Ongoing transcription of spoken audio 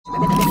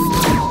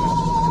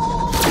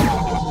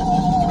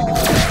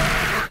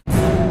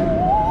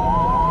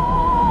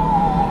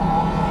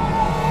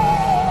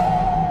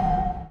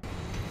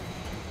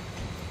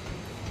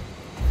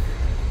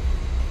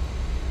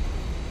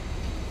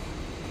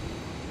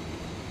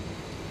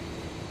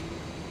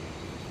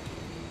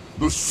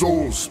The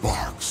soul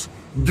sparks.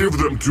 Give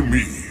them to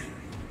me.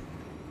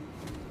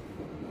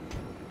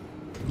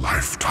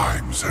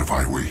 Lifetimes have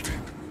I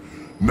waited.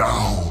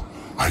 Now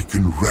I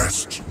can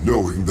rest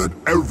knowing that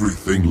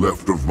everything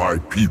left of my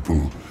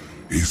people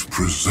is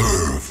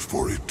preserved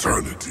for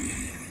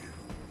eternity.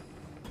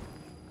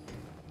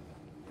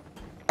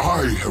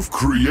 I have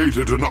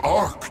created an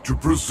ark to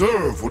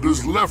preserve what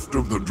is left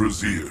of the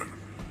Drazier.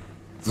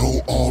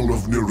 Though all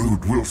of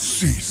Nirud will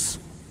cease,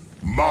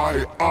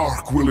 my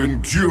ark will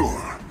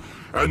endure,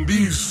 and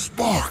these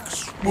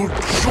sparks will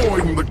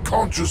join the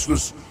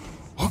consciousness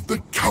of the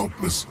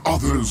countless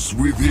others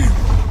within.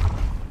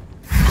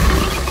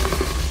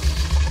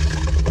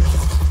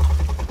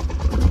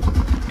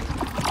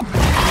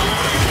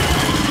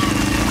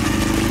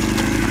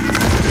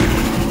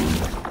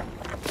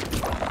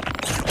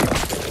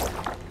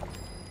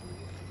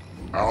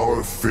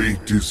 Our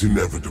fate is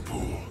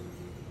inevitable.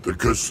 The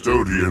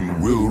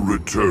Custodian will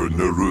return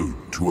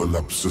Nirud to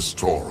Alepsis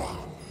Torah.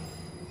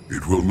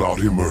 It will not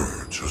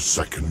emerge a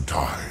second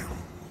time.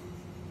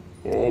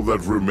 All that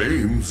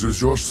remains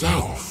is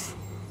yourself.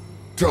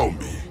 Tell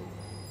me,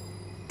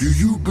 do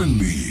you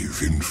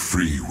believe in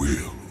free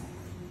will?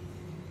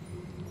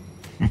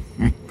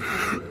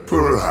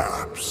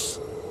 Perhaps.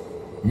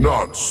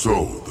 Not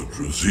so the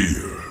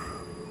Drazier.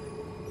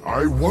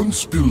 I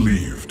once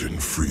believed in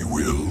free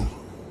will.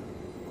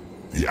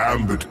 The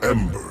Ambit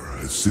Ember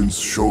has since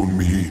shown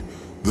me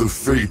the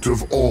fate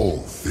of all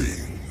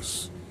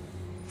things.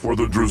 For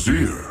the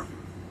Drazier,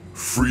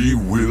 free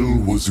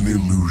will was an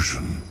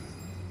illusion.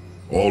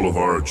 All of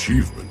our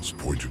achievements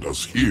pointed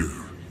us here,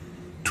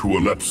 to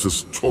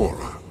Alepsis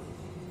Torah.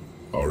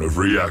 Our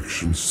every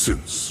action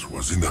since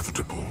was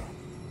inevitable.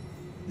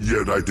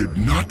 Yet I did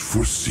not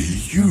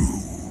foresee you.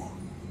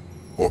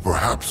 Or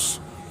perhaps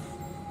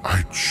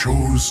I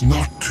chose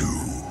not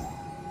to.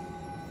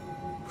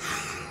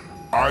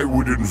 I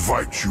would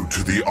invite you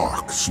to the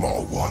Ark,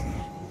 small one.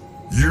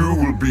 You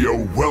will be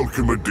a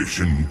welcome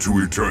addition to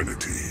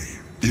eternity.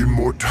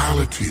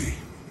 Immortality.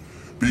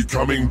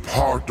 Becoming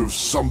part of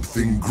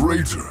something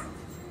greater.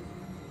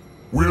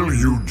 Will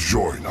you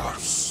join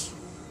us?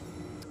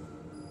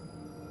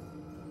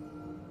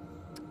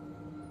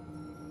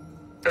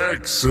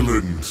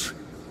 Excellent.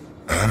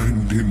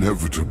 And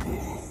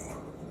inevitable.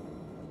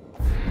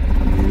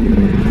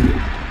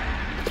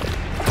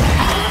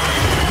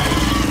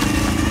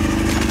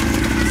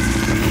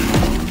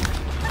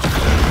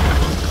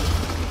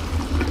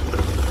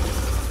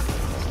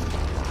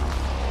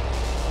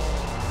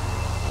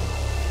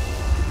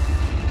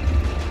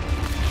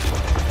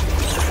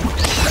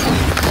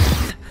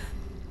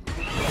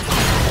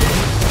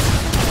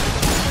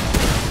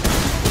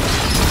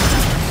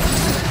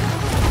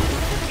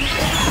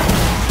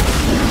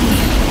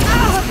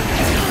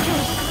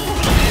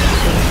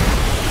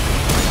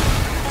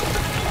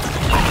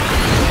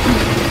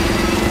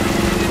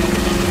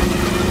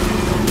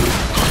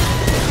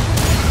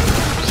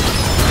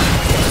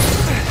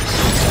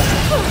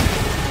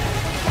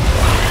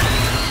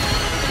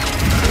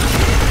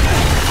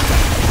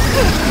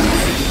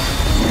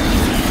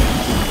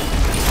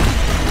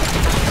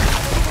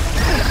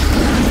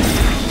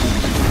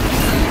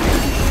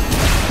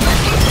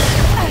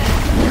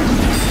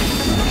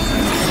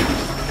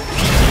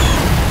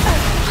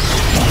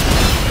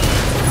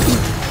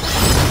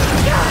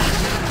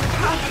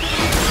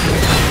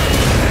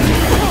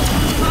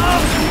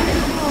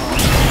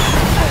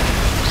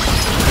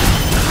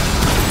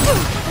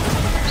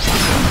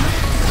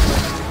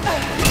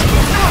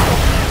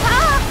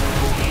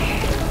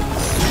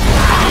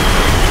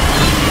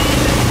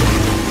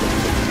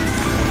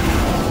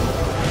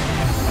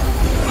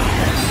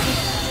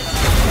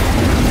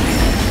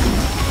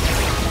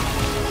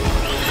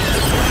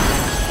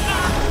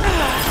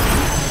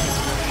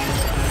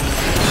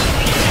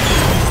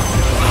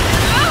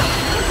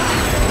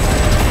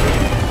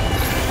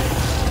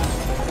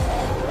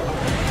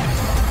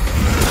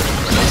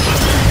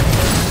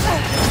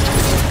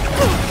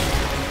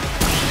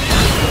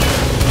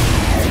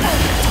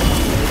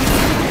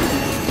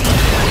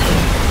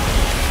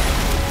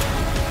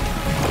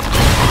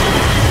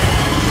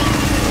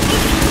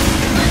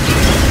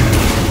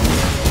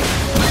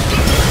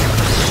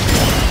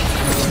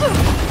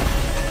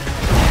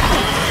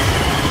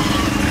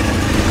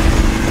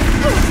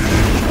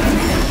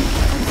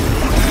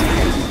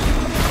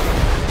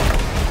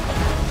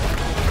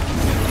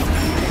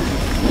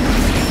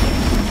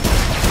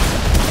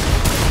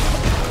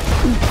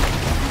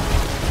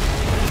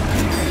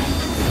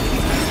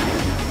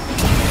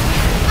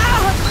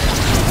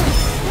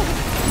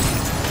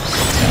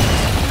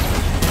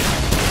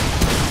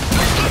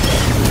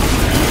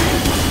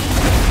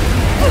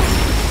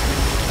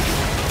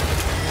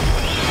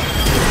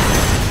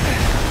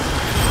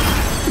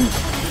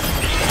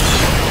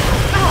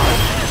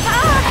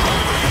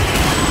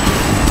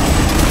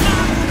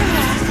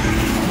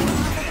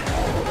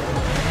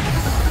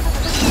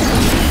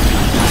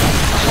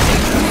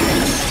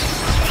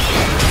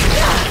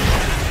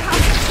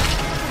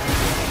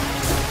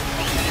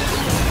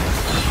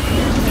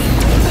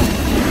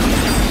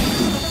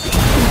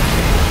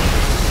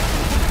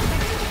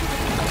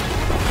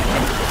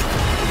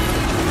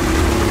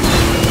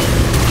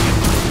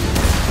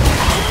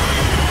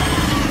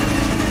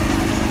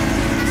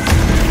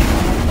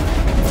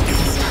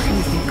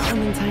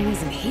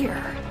 isn't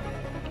here.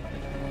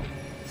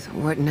 So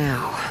what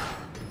now?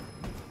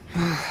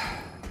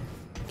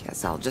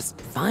 Guess I'll just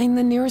find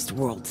the nearest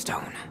world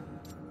stone.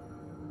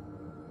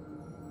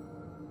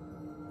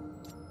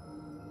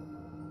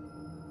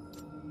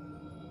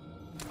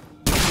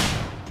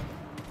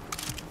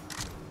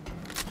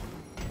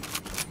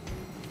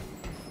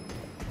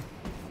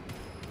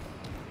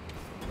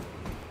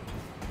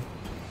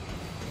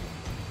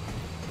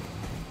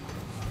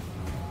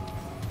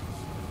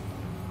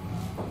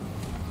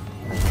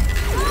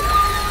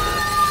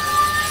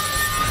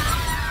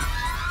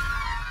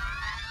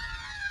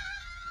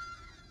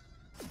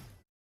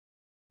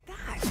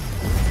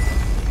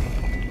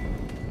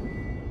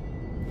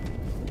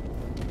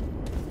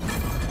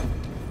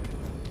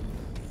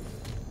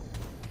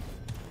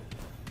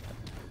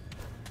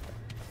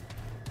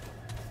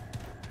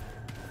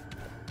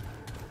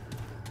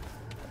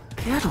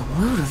 Get a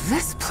load of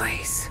this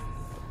place.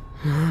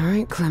 All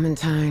right,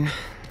 Clementine.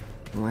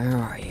 Where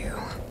are you?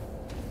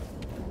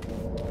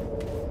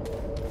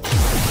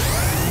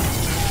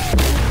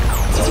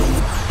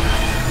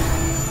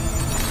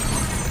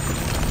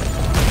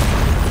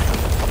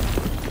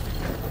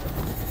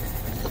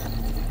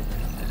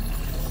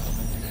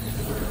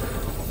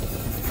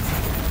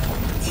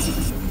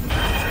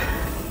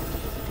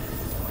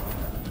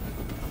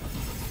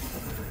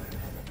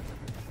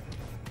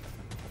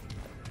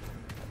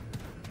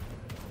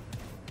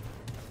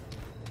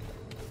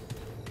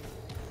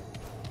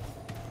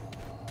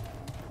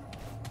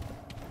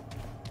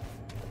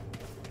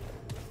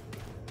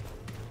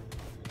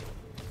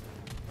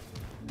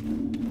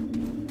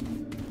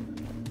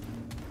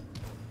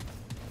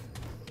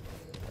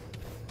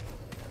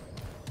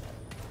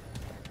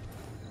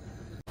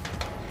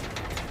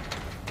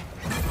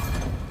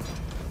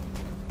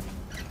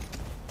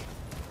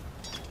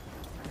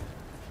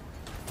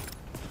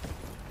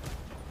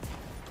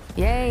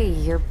 Yay,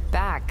 you're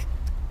back.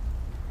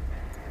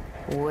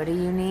 What do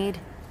you need?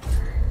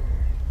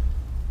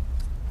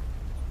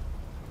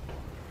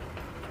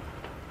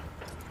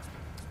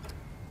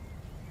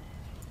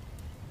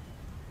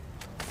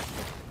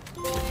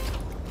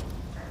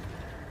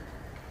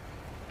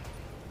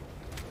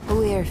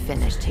 We're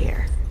finished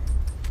here.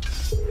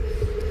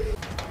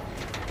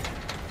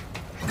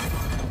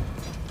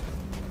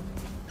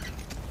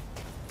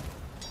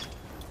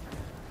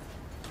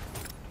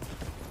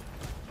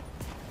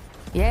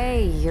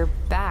 Yay, you're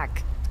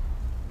back.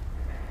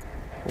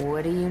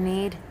 What do you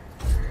need?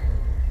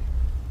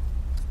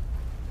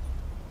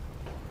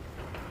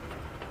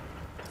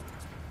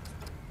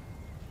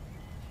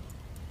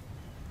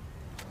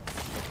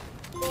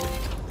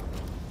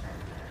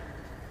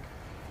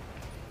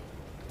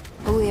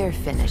 We're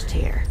finished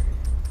here.